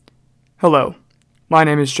Hello, my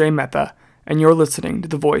name is Mehta, and you're listening to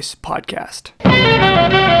The Voice Podcast.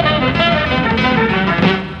 Let's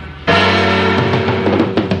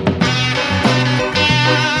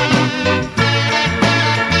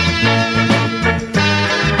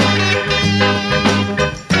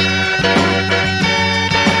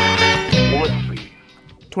see.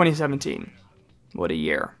 2017. What a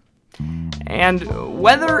year. And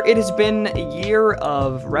whether it has been a year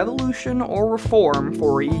of revolution or reform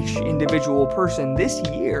for each individual person, this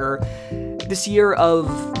year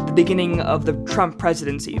of the beginning of the Trump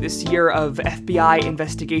presidency, this year of FBI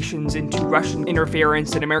investigations into Russian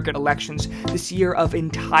interference in American elections, this year of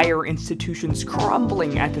entire institutions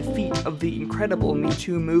crumbling at the feet of the incredible Me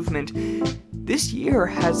Too movement, this year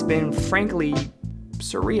has been frankly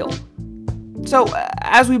surreal. So,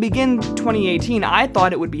 as we begin 2018, I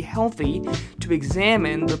thought it would be healthy to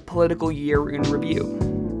examine the political year in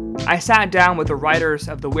review. I sat down with the writers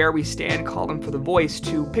of the Where We Stand column for The Voice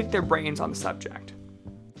to pick their brains on the subject.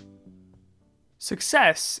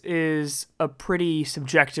 Success is a pretty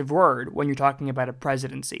subjective word when you're talking about a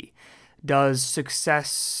presidency. Does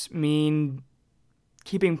success mean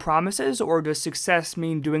keeping promises, or does success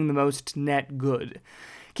mean doing the most net good?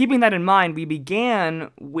 Keeping that in mind, we began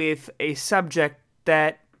with a subject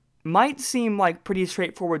that might seem like pretty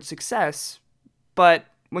straightforward success, but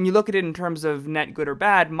when you look at it in terms of net good or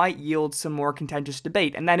bad, might yield some more contentious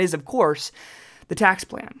debate, and that is, of course, the tax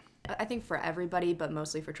plan. I think for everybody, but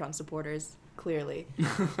mostly for Trump supporters, clearly,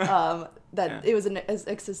 it was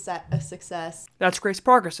a success. That's Grace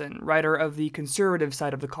Parkerson, writer of the conservative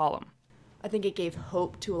side of the column. I think it gave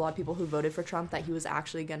hope to a lot of people who voted for Trump that he was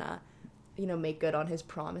actually gonna make good on his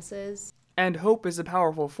promises. And hope is a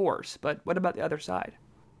powerful force, but what about the other side?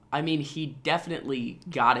 I mean, he definitely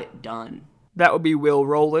got it done. That would be Will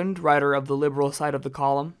Rowland, writer of the liberal side of the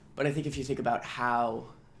column. But I think if you think about how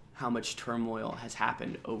much turmoil has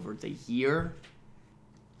happened over the year,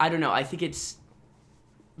 I don't know, I think it's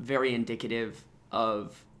very indicative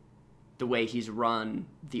of the way he's run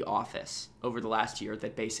the office over the last year,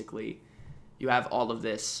 that basically you have all of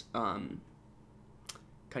this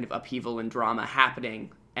kind of upheaval and drama happening,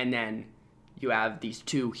 and then you have these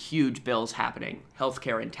two huge bills happening,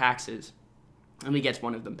 healthcare and taxes, and he gets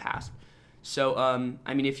one of them passed. So,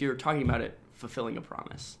 I mean, if you're talking about it fulfilling a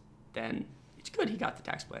promise, then it's good he got the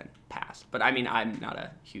tax plan passed. But, I mean, I'm not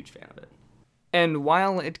a huge fan of it. And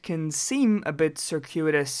while it can seem a bit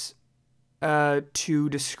circuitous to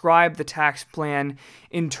describe the tax plan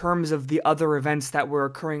in terms of the other events that were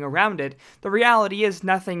occurring around it, the reality is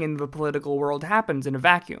nothing in the political world happens in a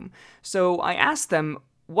vacuum. So I asked them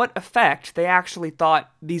what effect they actually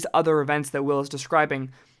thought these other events that Will is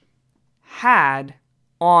describing had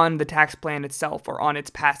on the tax plan itself, or on its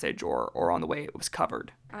passage, or on the way it was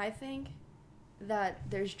covered. I think that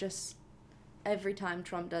there's just, every time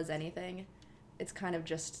Trump does anything, it's kind of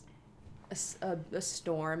just a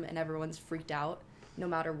storm, and everyone's freaked out no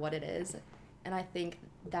matter what it is. And I think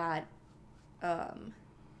that that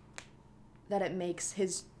it makes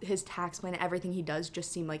his tax plan, everything he does,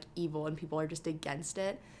 just seem like evil, and people are just against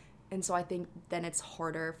it. And so I think then it's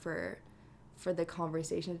harder for the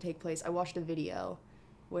conversation to take place. I watched a video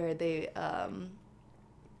where they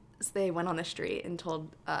went on the street and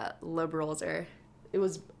told liberals, or it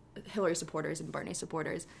was Hillary supporters and Bernie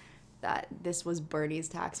supporters, that this was Bernie's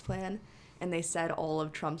tax plan. And they said all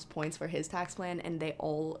of Trump's points for his tax plan, and they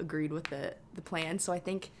all agreed with the plan. So I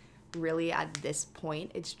think really at this point,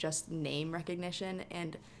 it's just name recognition,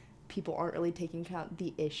 and people aren't really taking into account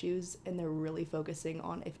the issues, and they're really focusing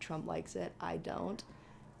on if Trump likes it, I don't.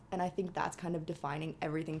 And I think that's kind of defining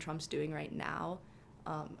everything Trump's doing right now.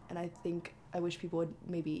 And I think I wish people would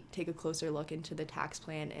maybe take a closer look into the tax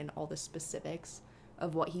plan and all the specifics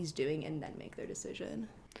of what he's doing, and then make their decision.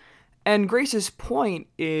 And Grace's point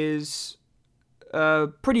is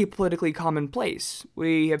pretty politically commonplace.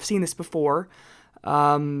 We have seen this before,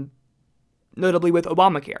 notably with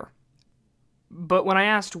Obamacare. But when I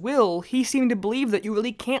asked Will, he seemed to believe that you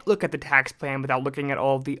really can't look at the tax plan without looking at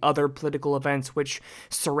all the other political events which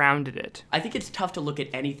surrounded it. I think it's tough to look at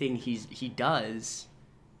anything he does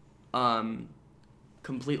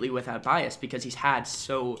completely without bias, because he's had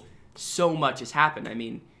so much has happened. I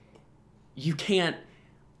mean, you can't,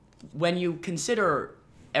 when you consider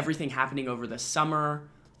everything happening over the summer,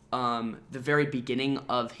 the very beginning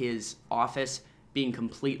of his office being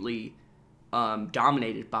completely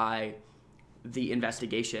dominated by the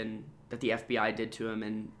investigation that the FBI did to him,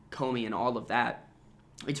 and Comey and all of that,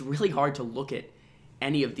 it's really hard to look at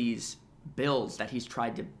any of these bills that he's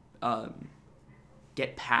tried to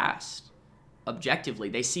get passed objectively.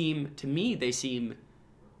 To me, they seem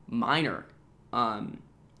minor.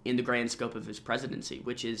 in the grand scope of his presidency,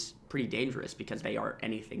 which is pretty dangerous because they are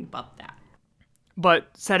anything but that. But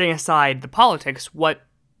setting aside the politics, what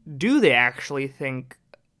do they actually think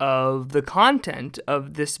of the content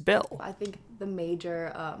of this bill? I think the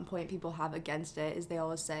major point people have against it is they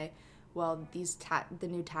always say, well, the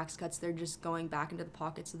new tax cuts, they're just going back into the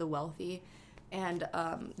pockets of the wealthy. And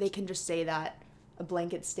they can just say that a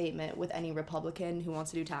blanket statement with any Republican who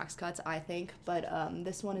wants to do tax cuts, I think. But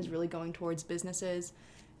this one is really going towards businesses.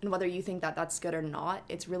 And whether you think that that's good or not,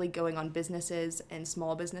 it's really going on businesses and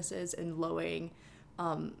small businesses and lowering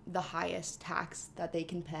the highest tax that they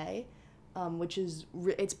can pay, which is,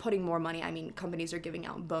 it's putting more money. I mean, companies are giving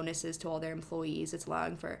out bonuses to all their employees. It's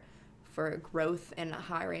allowing for growth and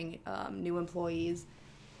hiring new employees.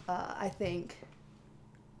 I think,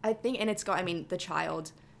 and the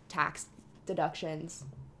child tax deductions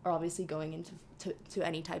are obviously going into to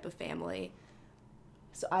any type of family.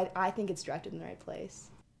 So I think it's directed in the right place.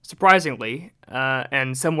 Surprisingly,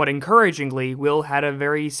 and somewhat encouragingly, Will had a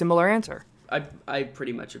very similar answer. I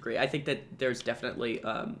pretty much agree. I think that there's definitely,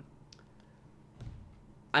 I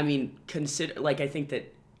think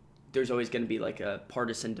that there's always going to be like a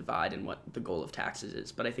partisan divide in what the goal of taxes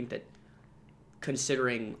is. But I think that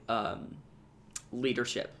considering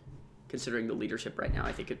leadership right now,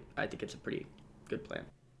 I think it's a pretty good plan.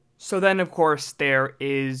 So then, of course, there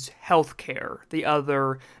is healthcare, the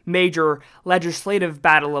other major legislative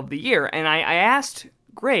battle of the year. And I asked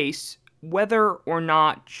Grace whether or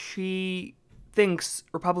not she thinks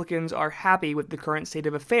Republicans are happy with the current state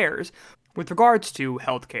of affairs with regards to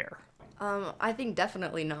healthcare. I think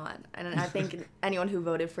definitely not. And I think anyone who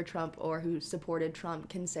voted for Trump or who supported Trump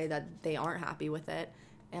can say that they aren't happy with it.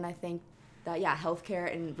 And I think that,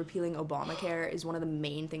 healthcare and repealing Obamacare is one of the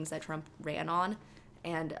main things that Trump ran on.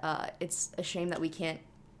 And it's a shame that we can't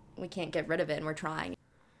get rid of it, and we're trying.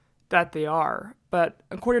 That they are. But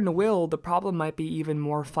according to Will, the problem might be even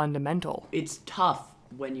more fundamental. It's tough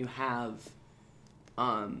when you have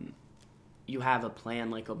a plan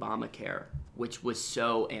like Obamacare, which was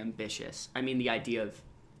so ambitious. I mean, the idea of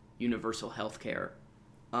universal health care.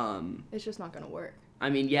 It's just not going to work. I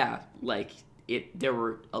mean, yeah, there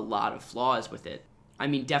were a lot of flaws with it. I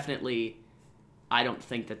mean, definitely, I don't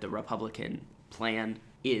think that the Republican plan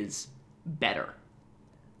is better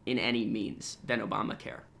in any means than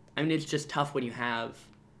Obamacare. I mean, it's just tough when you have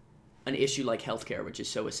an issue like healthcare, which is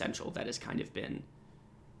so essential, that has kind of been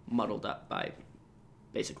muddled up by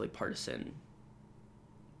basically partisan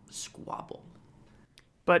squabble.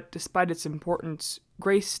 But despite its importance,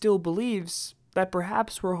 Grace still believes that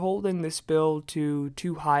perhaps we're holding this bill to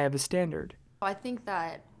too high of a standard. I think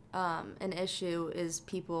that an issue is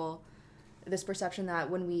this perception that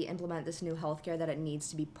when we implement this new healthcare, that it needs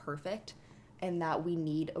to be perfect and that we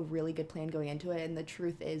need a really good plan going into it. And the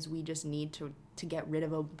truth is we just need to get rid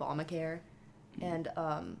of Obamacare and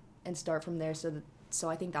start from there. So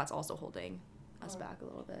I think that's also holding us back a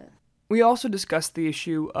little bit. We also discussed the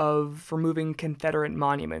issue of removing Confederate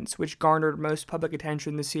monuments, which garnered most public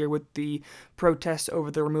attention this year with the protests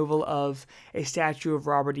over the removal of a statue of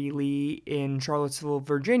Robert E. Lee in Charlottesville,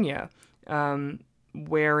 Virginia,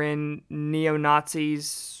 wherein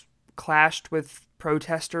neo-Nazis clashed with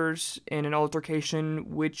protesters in an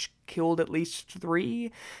altercation which killed at least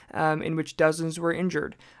 3, in which dozens were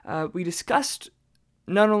injured. We discussed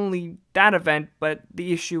not only that event, but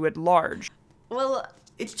the issue at large. Well,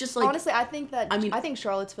 it's just like... honestly, I think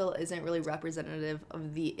Charlottesville isn't really representative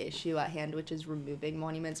of the issue at hand, which is removing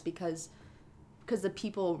monuments, because the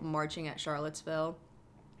people marching at Charlottesville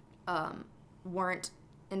weren't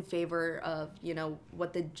in favor of,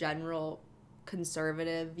 what the general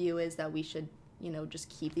conservative view is, that we should, just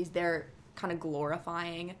keep these. They're kind of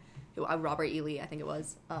glorifying Robert E. Lee, I think it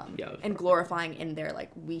was, and glorifying in there,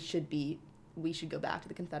 like, we should go back to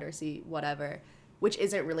the Confederacy, whatever, which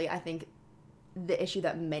isn't really, I think, the issue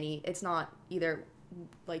that it's not either,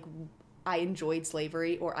 like, I enjoyed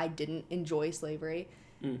slavery or I didn't enjoy slavery,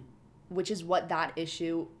 which is what that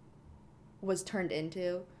issue was turned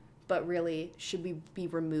into. But really, should we be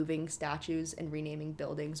removing statues and renaming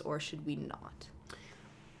buildings, or should we not?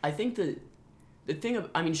 I think the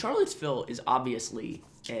thing Charlottesville is obviously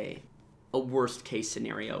a worst case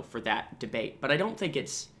scenario for that debate, but I don't think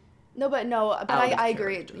it's... But I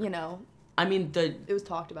agree, I mean, it was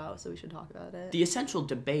talked about, so we should talk about it. The essential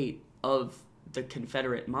debate of the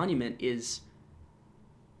Confederate monument is,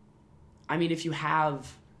 I mean, if you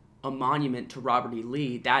have a monument to Robert E.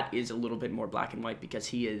 Lee, that is a little bit more black and white, because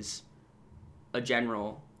he is a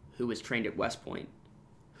general who was trained at West Point,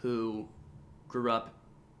 who grew up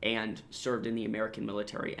and served in the American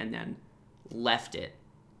military and then left it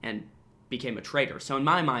and became a traitor. So in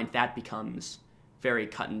my mind, that becomes very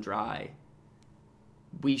cut and dry.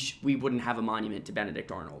 We wouldn't have a monument to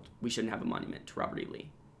Benedict Arnold. We shouldn't have a monument to Robert E. Lee.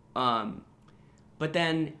 But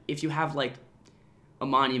then if you have like a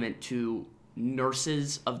monument to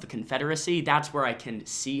nurses of the Confederacy, that's where I can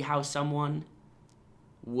see how someone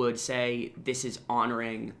would say this is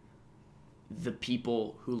honoring the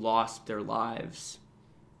people who lost their lives,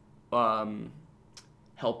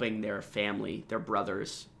 helping their family, their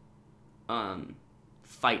brothers,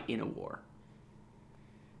 fight in a war.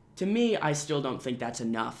 To me, I still don't think that's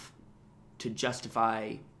enough to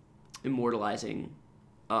justify immortalizing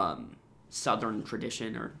Southern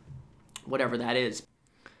tradition or whatever that is.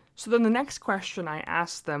 So then the next question I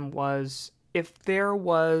asked them was if there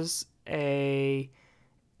was an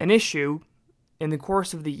issue in the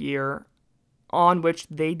course of the year on which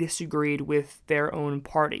they disagreed with their own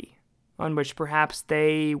party, on which perhaps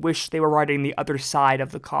they wish they were writing the other side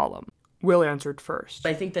of the column. Will answered first.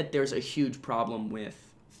 I think that there's a huge problem with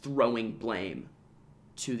throwing blame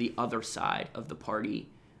to the other side of the party,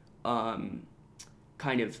 kind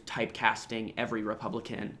of typecasting every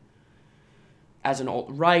Republican as an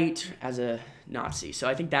alt-right, as a Nazi. So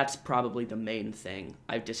I think that's probably the main thing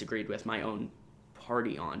I've disagreed with my own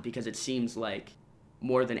party on, because it seems like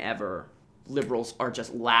more than ever, liberals are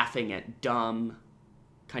just laughing at dumb,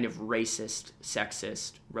 kind of racist,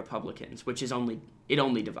 sexist Republicans, which is only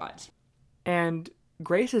divides. And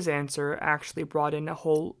Grace's answer actually brought in a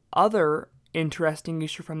whole other interesting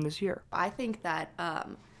issue from this year. I think that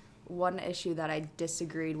one issue that I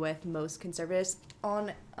disagreed with most conservatives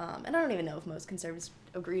on, and I don't even know if most conservatives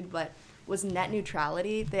agreed, but was net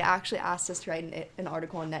neutrality. They actually asked us to write an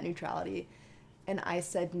article on net neutrality, and I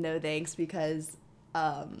said no thanks because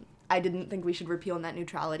I didn't think we should repeal net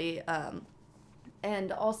neutrality.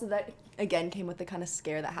 And also that, again, came with the kind of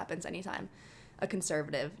scare that happens anytime a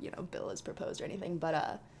conservative, bill is proposed or anything.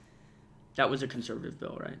 But that was a conservative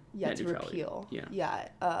bill, right? Yeah, net to neutrality. repeal. Yeah.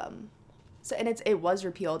 So and it was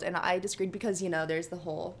repealed, and I disagreed because there's the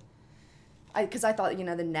whole. Because I thought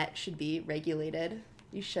the net should be regulated.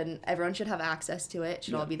 Everyone should have access to it. It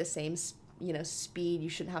should all be the same speed. You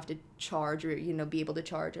shouldn't have to charge or be able to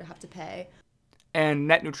charge or have to pay. And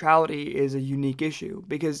net neutrality is a unique issue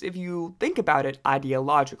because if you think about it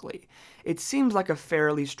ideologically, it seems like a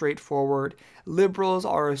fairly straightforward liberals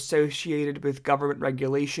are associated with government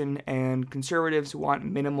regulation and conservatives want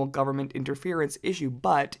minimal government interference issue,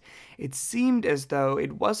 but it seemed as though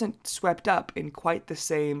it wasn't swept up in quite the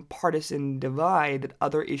same partisan divide that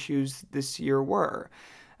other issues this year were.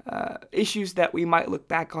 Issues that we might look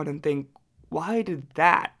back on and think, why did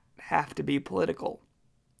that have to be political?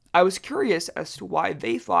 I was curious as to why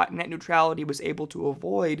they thought net neutrality was able to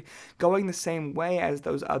avoid going the same way as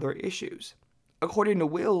those other issues. According to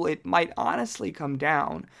Will, it might honestly come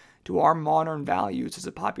down to our modern values as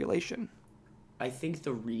a population. I think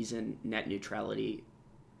the reason net neutrality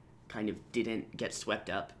kind of didn't get swept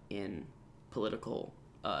up in political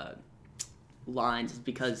lines is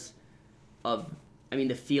because of,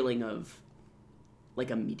 the feeling of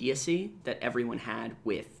like immediacy that everyone had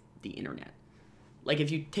with the internet. Like,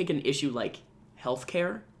 if you take an issue like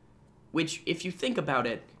healthcare, which, if you think about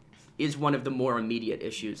it, is one of the more immediate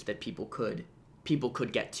issues that people could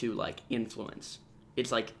get to, like, influence.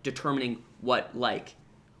 It's, like, determining what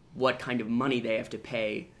kind of money they have to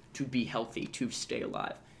pay to be healthy, to stay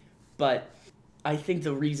alive. But I think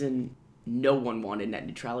the reason no one wanted net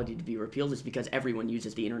neutrality to be repealed is because everyone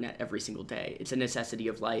uses the internet every single day. It's a necessity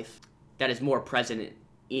of life that is more present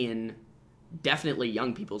in definitely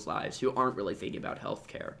young people's lives who aren't really thinking about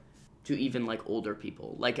healthcare, to even like older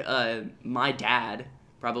people. Like my dad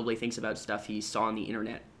probably thinks about stuff he saw on the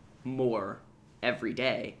internet more every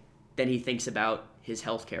day than he thinks about his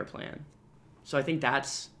healthcare plan. So I think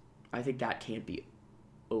that can't be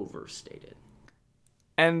overstated.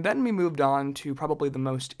 And then we moved on to probably the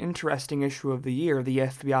most interesting issue of the year, the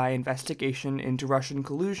FBI investigation into Russian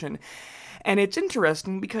collusion. And it's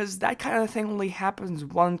interesting because that kind of thing only happens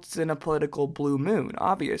once in a political blue moon,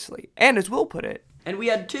 obviously. And as Will put it... And we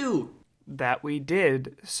had two. That we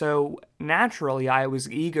did. So naturally, I was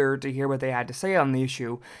eager to hear what they had to say on the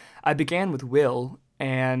issue. I began with Will,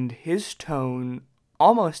 and his tone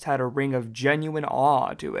almost had a ring of genuine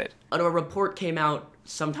awe to it. A report came out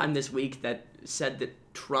sometime this week that said that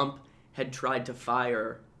Trump had tried to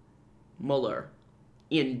fire Mueller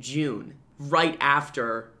in June, right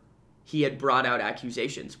after he had brought out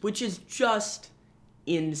accusations, which is just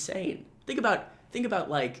insane. Think about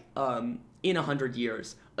like in 100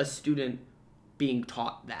 years, a student being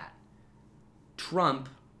taught that. Trump,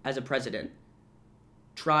 as a president,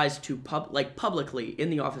 tries to publicly in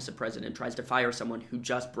the office of president, tries to fire someone who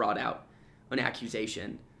just brought out an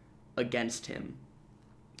accusation against him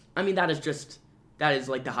I mean, that is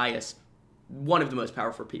like the highest, one of the most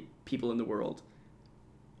powerful people in the world,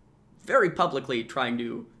 very publicly trying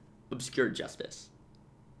to obscure justice,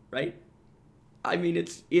 right? I mean,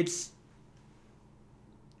 it's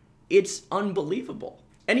unbelievable.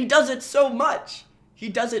 And he does it so much. He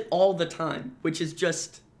does it all the time, which is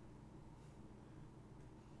just,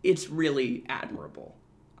 it's really admirable,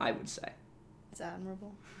 I would say. It's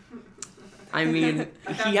admirable. I mean,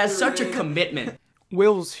 he has such a commitment.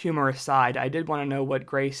 Will's humor aside, I did want to know what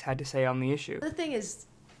Grace had to say on the issue. The thing is,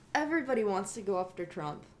 everybody wants to go after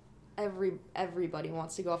Trump. Everybody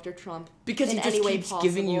wants to go after Trump. Because he in just any way keeps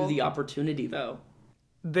giving you possible. the opportunity, though.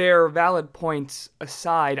 Their valid points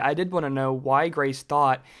aside, I did want to know why Grace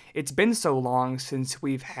thought it's been so long since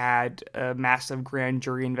we've had a massive grand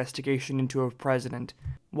jury investigation into a president.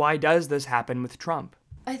 Why does this happen with Trump?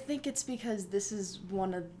 I think it's because this is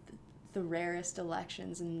one of the rarest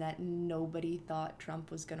elections and that nobody thought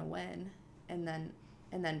Trump was going to win. And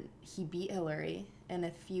then he beat Hillary. And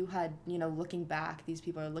if you had, looking back, these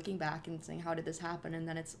people are looking back and saying, how did this happen? And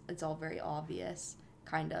then it's all very obvious,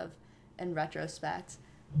 kind of, in retrospect.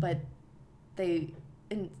 But they,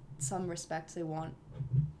 in some respects, they want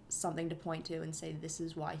something to point to and say, this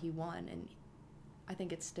is why he won. And I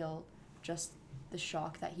think it's still just the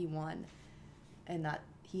shock that he won and that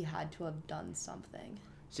he had to have done something.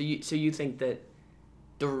 So you think that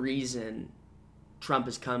the reason Trump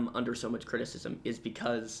has come under so much criticism is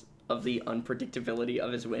because of the unpredictability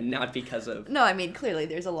of his win, not because of... No, I mean, clearly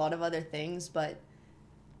there's a lot of other things, but...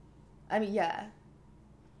 I mean, yeah.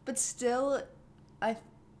 But still,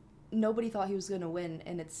 nobody thought he was going to win,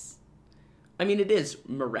 and it's... I mean, it is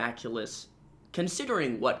miraculous,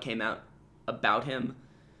 considering what came out about him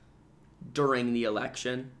during the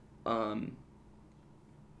election,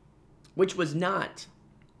 which was not...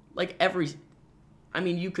 Like, I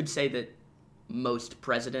mean, you could say that most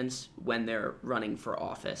presidents, when they're running for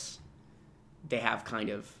office, they have kind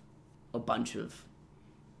of a bunch of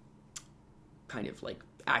like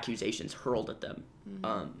accusations hurled at them,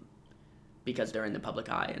 because they're in the public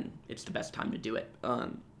eye and it's the best time to do it.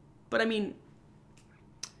 But I mean,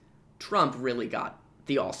 Trump really got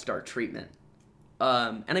the all-star treatment,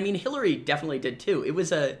 and I mean Hillary definitely did too. It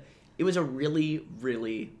was a really,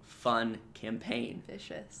 really fun campaign.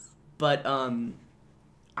 Vicious. But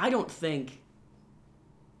I don't think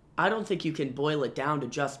you can boil it down to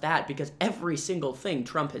just that, because every single thing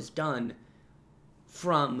Trump has done,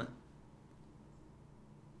 from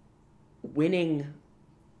winning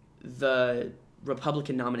the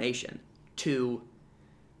Republican nomination to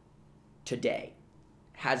today,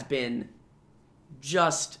 has been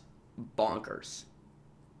just bonkers.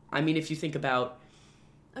 I mean, if you think about...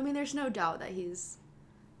 I mean, there's no doubt that he's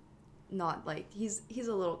not, like, he's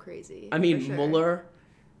a little crazy. I mean, for sure. Mueller...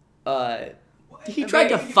 he tried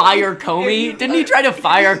to fire Comey. Didn't he try to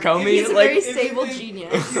fire Comey? He's a very stable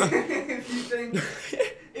genius.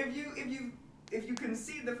 If you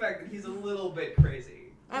concede the fact that he's a little bit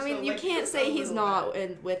crazy. I mean, So, you like, can't just say a he's little not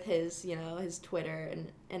bit. with his, his Twitter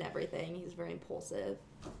and everything. He's very impulsive.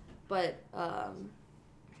 But,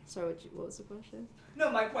 sorry, what was the question? No,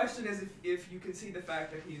 my question is if you concede the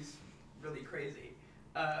fact that he's really crazy,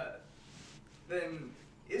 then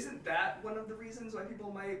isn't that one of the reasons why people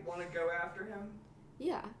might want to go after him?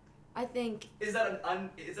 Yeah. I think... Is that an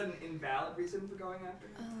invalid reason for going after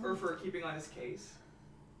him? Or for keeping on his case?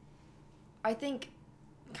 I think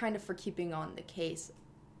kind of for keeping on the case,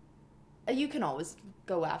 you can always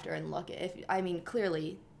go after and look at I mean,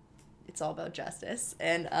 clearly it's all about justice,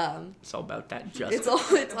 and It's all about that justice.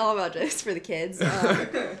 it's all about justice for the kids.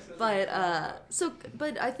 But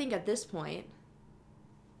I think at this point,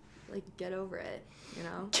 like, get over it,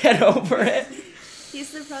 Get over it.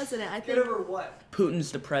 He's the president. I think Get over what?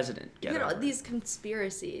 Putin's the president. Get over it. these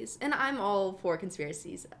conspiracies, and I'm all for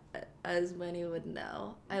conspiracies, as many would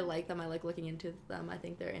know. I like them. I like looking into them. I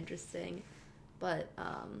think they're interesting, but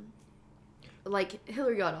like,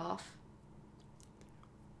 Hillary got off.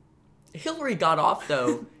 Hillary got off,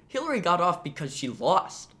 though. Hillary got off because she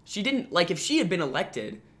lost. She didn't, like, if she had been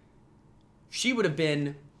elected, she would have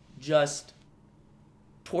been just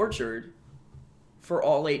tortured for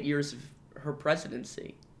all 8 years of her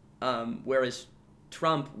presidency. Whereas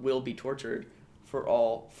Trump will be tortured for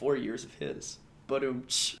all 4 years of his. But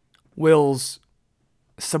Will's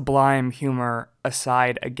sublime humor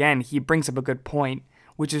aside, again, he brings up a good point,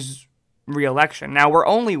 which is re-election. Now, we're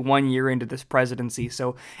only 1 year into this presidency,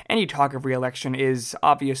 so any talk of re-election is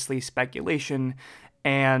obviously speculation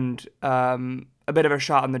and a bit of a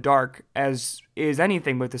shot in the dark, as is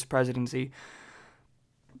anything with this presidency.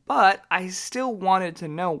 But I still wanted to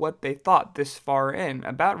know what they thought this far in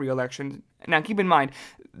about re-election. Now, keep in mind,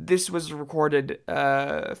 this was recorded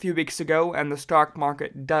a few weeks ago, and the stock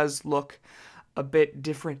market does look a bit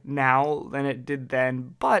different now than it did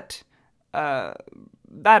then. But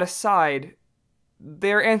that aside,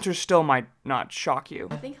 their answers still might not shock you.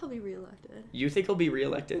 I think he'll be reelected. You think he'll be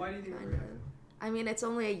reelected? Why do you think Kind of. I mean, it's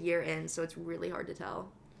only a year in, so it's really hard to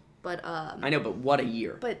tell. But I know, but what a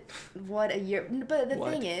year. But what a year. But the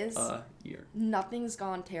What thing is, a year. nothing's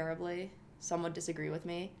gone terribly. Some would disagree with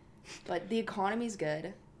me. But the economy's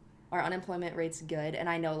good. Our unemployment rate's good. And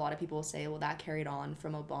I know a lot of people will say, well, that carried on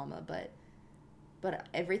from Obama. But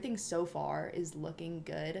everything so far is looking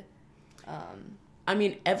good. I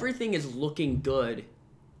mean, everything is looking good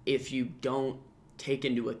if you don't take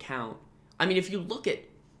into account. I mean, if you look at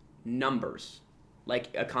numbers, like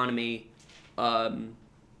economy,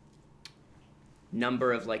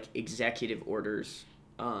 number of like executive orders,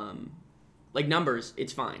 like numbers,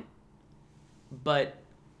 it's fine. But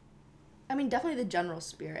I mean, definitely the general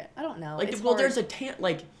spirit. I don't know. like, It's well, hard. there's a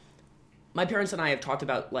like, my parents and I have talked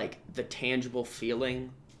about like the tangible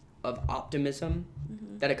feeling of optimism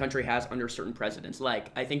that a country has under certain presidents.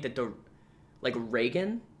 Like, I think that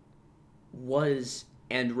Reagan was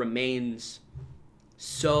and remains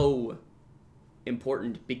so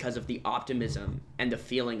important because of the optimism and the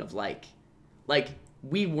feeling of like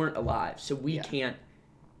we weren't alive, so we can't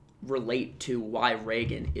relate to why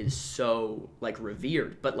Reagan is so like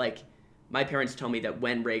revered. But like, my parents tell me that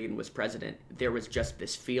when Reagan was president, there was just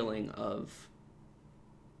this feeling of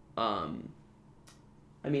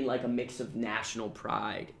I mean, like a mix of national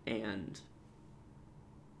pride and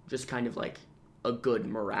just kind of like a good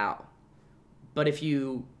morale. But if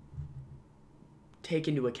you take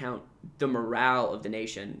into account the morale of the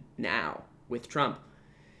nation now with Trump,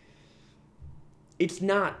 it's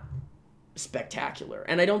not spectacular.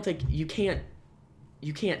 And I don't think you can't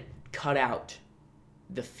cut out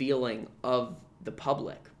the feeling of the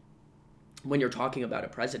public when you're talking about a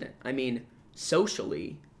president. I mean,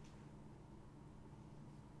 socially,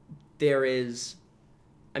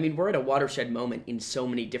 we're at a watershed moment in so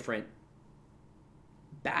many different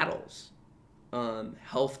battles.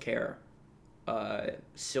 Healthcare,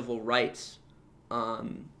 civil rights,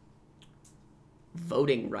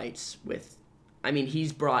 voting rights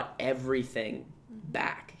he's brought everything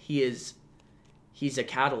back. He's a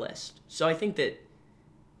catalyst. So I think that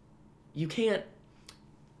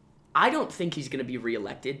I don't think he's going to be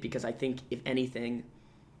reelected, because I think, if anything,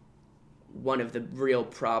 one of the real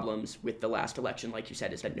problems with the last election, like you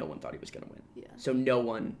said, is that no one thought he was going to win. Yeah. So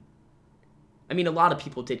a lot of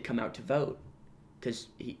people did come out to vote, because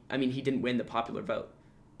he didn't win the popular vote,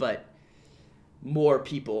 but more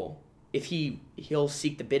people, if he'll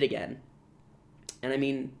seek the bid again,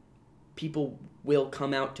 and people will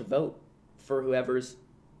come out to vote for whoever's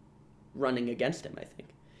running against him, I think.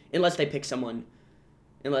 Unless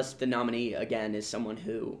the nominee, again, is someone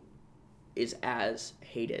who is as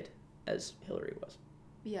hated as Hillary was.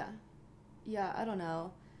 Yeah, I don't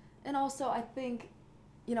know. And also, I think,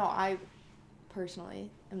 I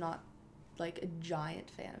personally am not like a giant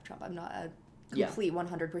fan of Trump. I'm not a complete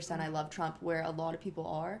 100% I love Trump, where a lot of people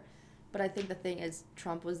are. But I think the thing is,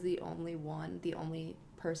 Trump was the only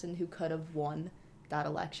person who could have won that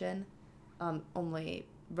election. Only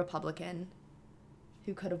Republican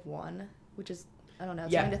who could have won, which is, I don't know,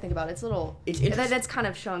 it's something to think about. It's a little... It's interesting. That's kind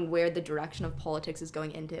of showing where the direction of politics is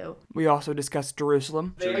going into. We also discussed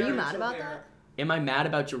Jerusalem. Are you mad about that? Am I mad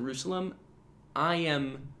about Jerusalem?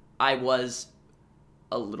 I was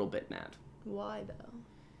a little bit mad. Why, though?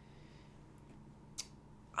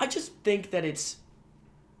 I just think that it's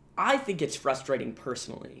frustrating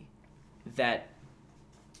personally that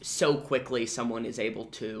so quickly someone is able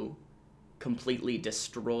to completely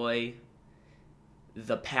destroy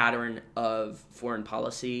the pattern of foreign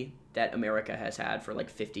policy that America has had for like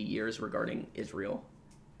 50 years regarding Israel.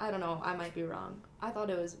 I don't know. I might be wrong. I thought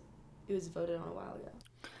it was voted on a while ago.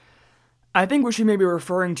 I think what she may be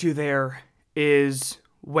referring to there is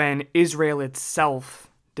when Israel itself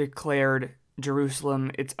declared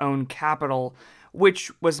Jerusalem its own capital, which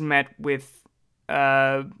was met with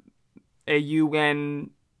a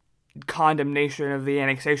UN condemnation of the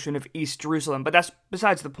annexation of East Jerusalem. But that's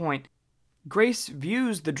besides the point. Grace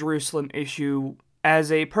views the Jerusalem issue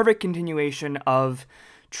as a perfect continuation of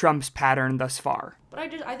Trump's pattern thus far. But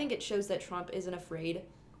I think it shows that Trump isn't afraid.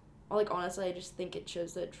 Honestly, I just think it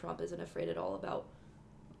shows that Trump isn't afraid at all about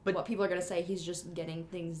what people are going to say. He's just getting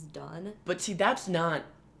things done. But see, that's not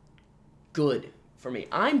good for me.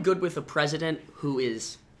 I'm good with a president who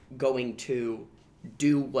is going to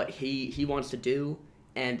do what he wants to do.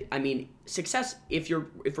 And success, if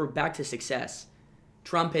we're back to success,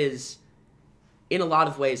 Trump is in a lot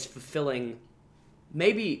of ways fulfilling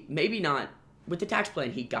maybe not with the tax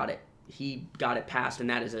plan. He got it passed, and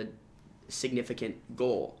that is a significant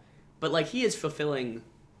goal. But like he is fulfilling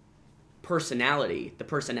the personality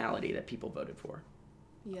that people voted for.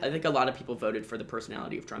 Yeah. I think a lot of people voted for the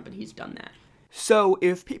personality of Trump, and he's done that. So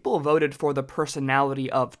if people voted for the personality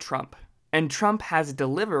of Trump, and Trump has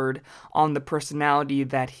delivered on the personality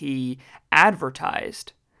that he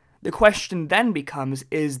advertised, the question then becomes,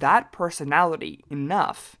 is that personality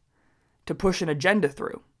enough to push an agenda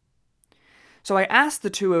through? So I asked the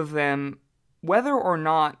two of them whether or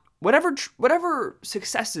not whatever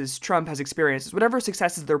successes Trump has experienced, whatever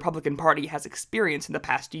successes the Republican Party has experienced in the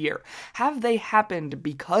past year, have they happened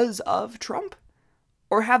because of Trump?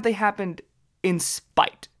 Or have they happened in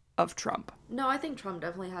spite of Trump? No, I think Trump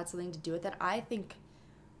definitely had something to do with it. I think,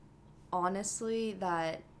 honestly,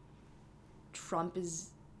 that Trump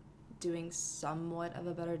is doing somewhat of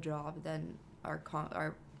a better job than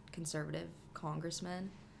our conservative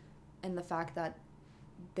congressmen, and the fact that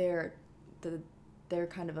they're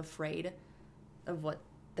kind of afraid of what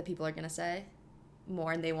the people are gonna say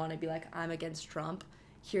more, and they want to be like, I'm against Trump.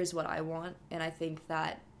 Here's what I want, and I think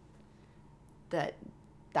that's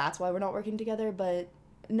why we're not working together. But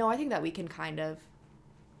no, I think that we can kind of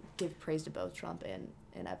give praise to both Trump and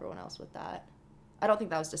everyone else with that. I don't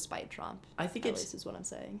think that was despite Trump. I think at least is what I'm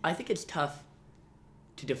saying. I think it's tough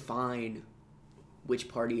to define which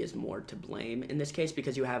party is more to blame in this case,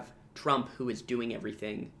 because you have Trump, who is doing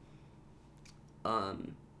everything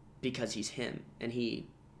because he's him, and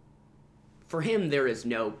for him there is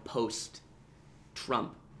no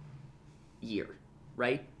post-Trump year,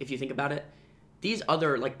 right? If you think about it, these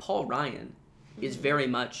other, like Paul Ryan, is very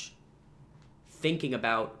much thinking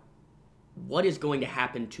about what is going to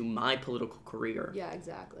happen to my political career. Yeah,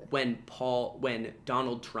 exactly. When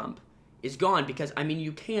Donald Trump is gone, because I mean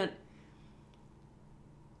you can't.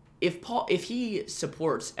 If he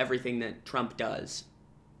supports everything that Trump does,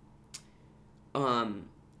 and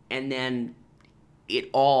then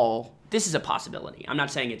this is a possibility. I'm not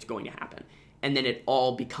saying it's going to happen, and then it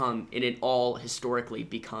all historically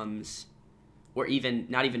becomes, or even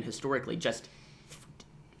not even historically, just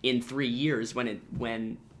in 3 years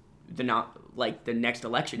when the next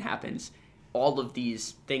election happens, all of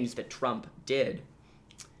these things that Trump did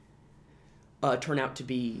turn out to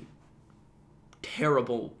be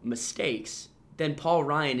terrible mistakes, then Paul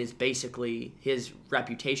Ryan is basically, his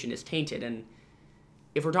reputation is tainted. And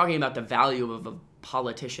if we're talking about the value of a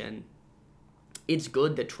politician, it's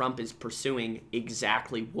good that Trump is pursuing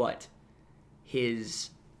exactly what his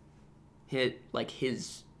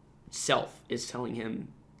self is telling him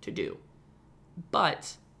to do.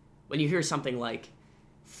 But when you hear something like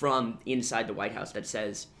from inside the White House that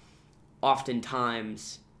says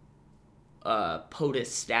oftentimes POTUS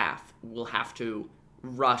staff will have to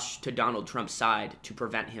rush to Donald Trump's side to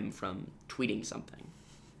prevent him from tweeting something,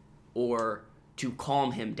 or to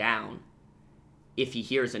calm him down if he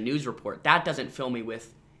hears a news report, that doesn't fill me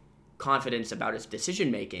with confidence about his decision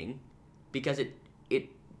making, because it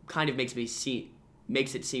kind of makes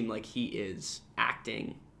it seem like he is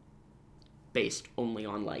acting based only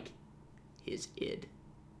on like his id,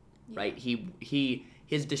 right?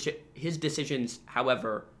 His decisions,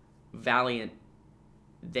 however valiant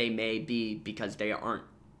they may be, because they aren't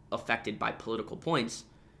affected by political points,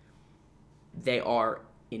 they are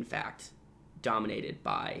in fact dominated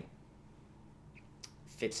by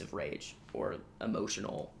fits of rage or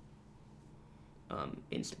emotional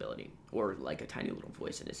instability, or like a tiny little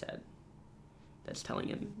voice in his head that's telling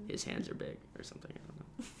him his hands are big or something. I don't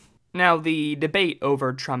know. Now, the debate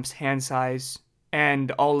over Trump's hand size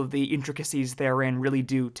and all of the intricacies therein really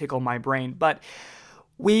do tickle my brain, but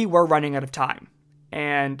we were running out of time,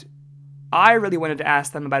 and I really wanted to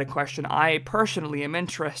ask them about a question I personally am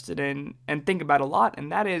interested in and think about a lot,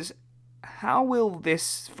 and that is, how will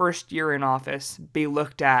this first year in office be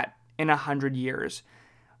looked at in 100 years?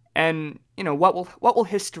 And, what will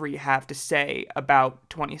history have to say about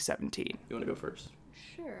 2017? You want to go first?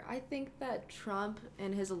 Sure. I think that Trump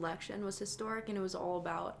and his election was historic, and it was all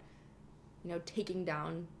about, taking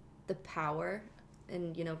down the power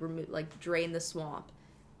and, drain the swamp.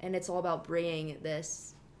 And it's all about bringing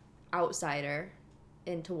this outsider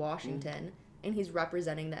into Washington, and he's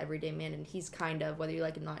representing the everyday man, and he's kind of, whether you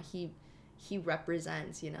like it or not, he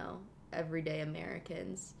represents, everyday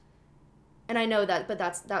Americans. And I know that, but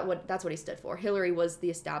that's what he stood for. Hillary was the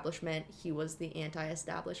establishment, he was the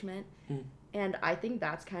anti-establishment. And I think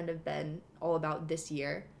that's kind of been all about this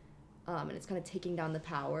year. And it's kind of taking down the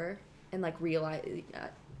power and realize,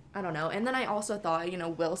 I don't know. And then I also thought,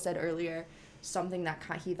 Will said earlier, something that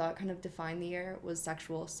he thought kind of defined the year was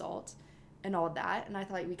sexual assault. and all that. And I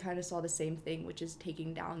thought we kind of saw the same thing, which is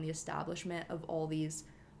taking down the establishment of all these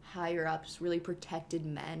higher ups, really protected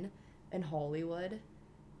men in Hollywood,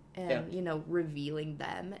 and revealing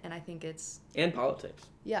them. And I think it's and politics.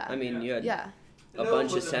 Yeah. I mean, you had a No bunch one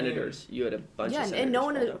of was senators. You had a bunch of senators. And no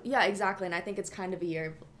one. pulled up. Yeah, exactly. And I think it's kind of a year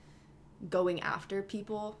of going after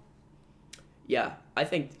people. Yeah, I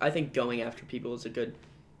think going after people is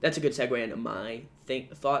that's a good segue into my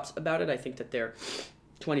thoughts about it. I think that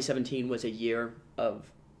 2017 was a year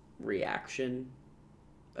of reaction,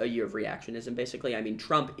 a year of reactionism, basically. I mean,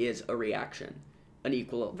 Trump is a reaction, an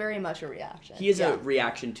equal. Very much a reaction. He is a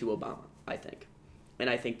reaction to Obama, I think. And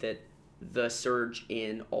I think that the surge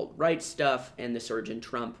in alt-right stuff and the surge in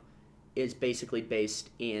Trump is basically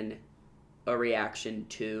based in a reaction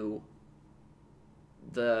to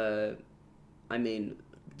the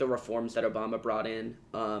reforms that Obama brought in,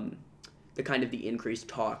 the increased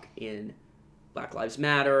talk in Black Lives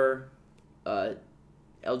Matter,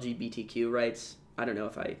 LGBTQ rights. I don't know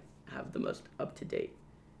if I have the most up-to-date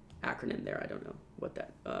acronym there. I don't know what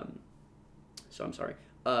that, so I'm sorry.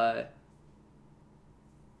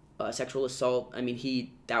 Sexual assault. I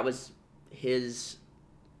mean, that was his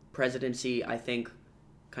presidency, I think,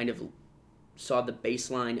 kind of saw the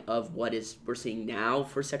baseline of what we're seeing now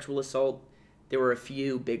for sexual assault. There were a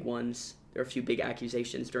few big ones. There were a few big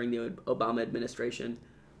accusations during the Obama administration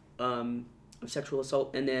of sexual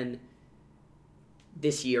assault. And then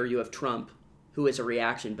this year you have Trump, who is a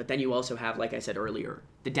reaction. But then you also have, like I said earlier,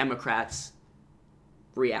 the Democrats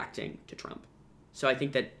reacting to Trump. So I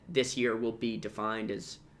think that this year will be defined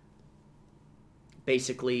as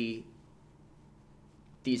basically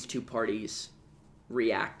these two parties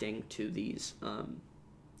reacting to these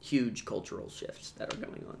huge cultural shifts that are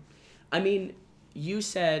going on. I mean,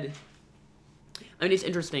 it's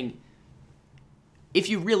interesting. If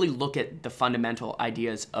you really look at the fundamental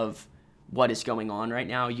ideas of what is going on right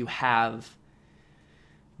now, you have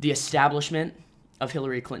the establishment of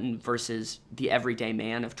Hillary Clinton versus the everyday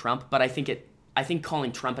man of Trump. But I think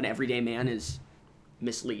calling Trump an everyday man is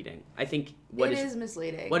misleading. I think it is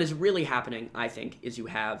misleading. What is really happening, I think, is you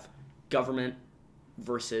have government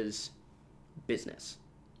versus business.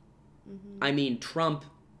 Mm-hmm. I mean, Trump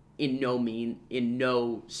in no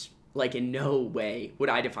way would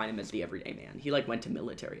I define him as the everyday man. He went to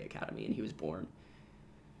military academy and he was born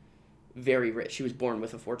very rich. He was born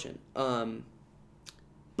with a fortune.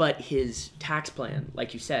 But his tax plan,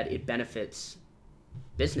 like you said, it benefits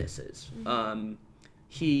businesses.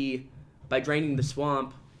 Mm-hmm. By draining the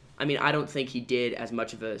swamp, I mean, I don't think he did as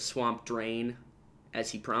much of a swamp drain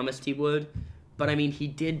as he promised he would. But I mean, he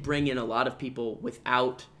did bring in a lot of people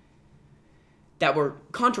that were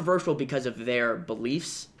controversial because of their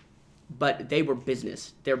beliefs, but they're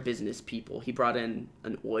business people. He brought in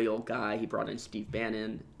an oil guy. He brought in Steve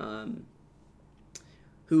Bannon,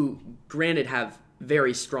 who, granted, have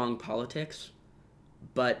very strong politics,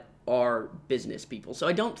 but are business people. So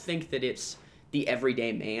I don't think that it's the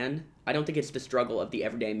everyday man. I don't think it's the struggle of the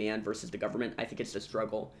everyday man versus the government. I think it's the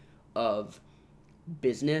struggle of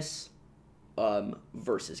business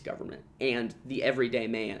versus government. And the everyday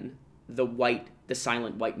man, the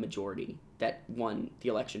silent white majority that won the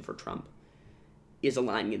election for Trump, is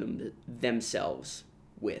aligning themselves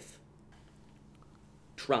with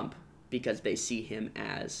Trump because they see him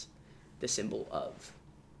as the symbol of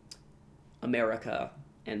America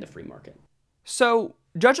and the free market. So,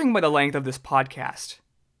 judging by the length of this podcast,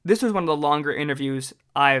 this was one of the longer interviews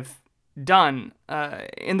I've done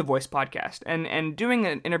in the Voice podcast. And doing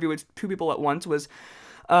an interview with two people at once was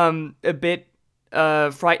a bit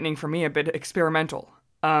frightening for me, a bit experimental.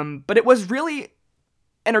 But it was really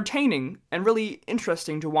entertaining and really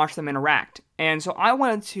interesting to watch them interact. And so I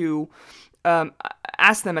wanted to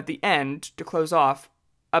ask them at the end, to close off,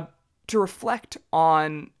 to reflect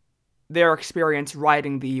on their experience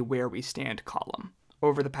writing the Where We Stand column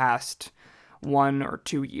over the past 1 or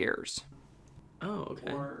 2 years. Oh,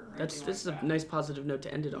 okay. This is a nice positive note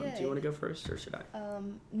to end it on. Yay. Do you want to go first, or should I?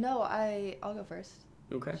 No, I'll go first.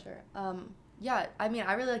 Okay. Sure. Yeah, I mean,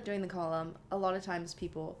 I really like doing the column. A lot of times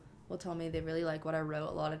people will tell me they really like what I wrote.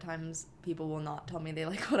 A lot of times people will not tell me they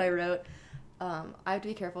like what I wrote. I have to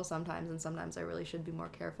be careful sometimes, and sometimes I really should be more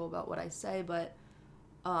careful about what I say, but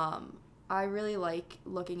I really like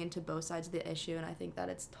looking into both sides of the issue, and I think that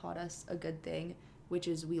it's taught us a good thing, which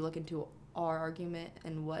is we look into our argument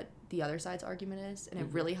and what the other side's argument is, and it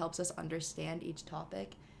really helps us understand each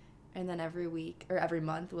topic. And then every week or every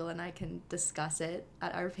month, Will and I can discuss it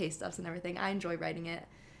at our pay stubs and everything. I enjoy writing it.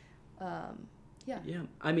 Yeah.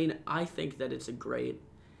 I mean, I think that it's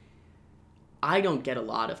I don't get a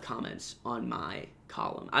lot of comments on my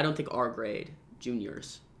column. I don't think our grade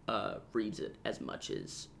juniors reads it as much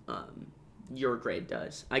as your grade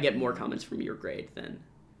does. I get more comments from your grade than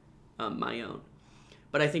my own.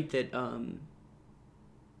 But I think that,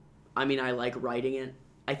 I like writing it.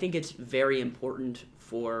 I think it's very important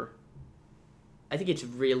it's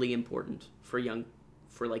really important for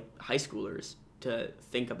high schoolers to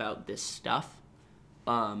think about this stuff.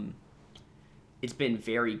 It's been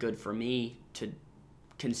very good for me to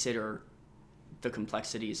consider the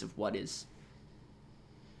complexities of what is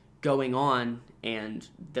going on and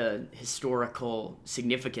the historical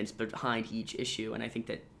significance behind each issue. And I think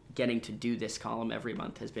that getting to do this column every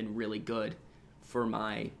month has been really good for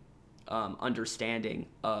my understanding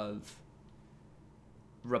of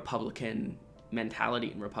Republican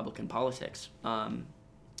mentality and Republican politics,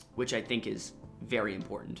 which I think is very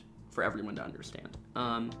important for everyone to understand.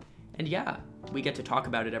 And yeah, we get to talk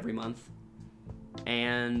about it every month,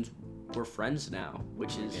 and we're friends now,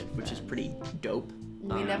 which is pretty dope.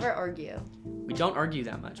 We never argue. We don't argue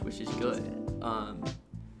that much, which is good.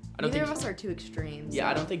 Neither of us are too extreme. Yeah, so.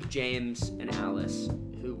 I don't think James and Alice,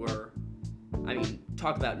 who were,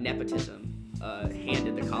 talk about nepotism,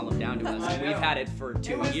 handed the column down to us. We've had it for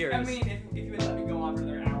 2 years. If you would let me go on for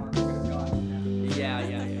another hour, we would have gone.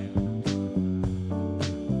 Yeah.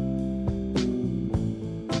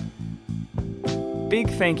 Big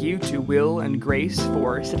thank you to Will and Grace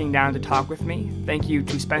for sitting down to talk with me. Thank you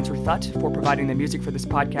to Spencer Thutt for providing the music for this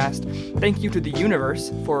podcast. Thank you to the universe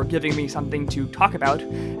for giving me something to talk about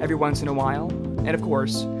every once in a while. And of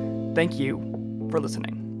course, thank you for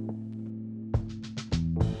listening.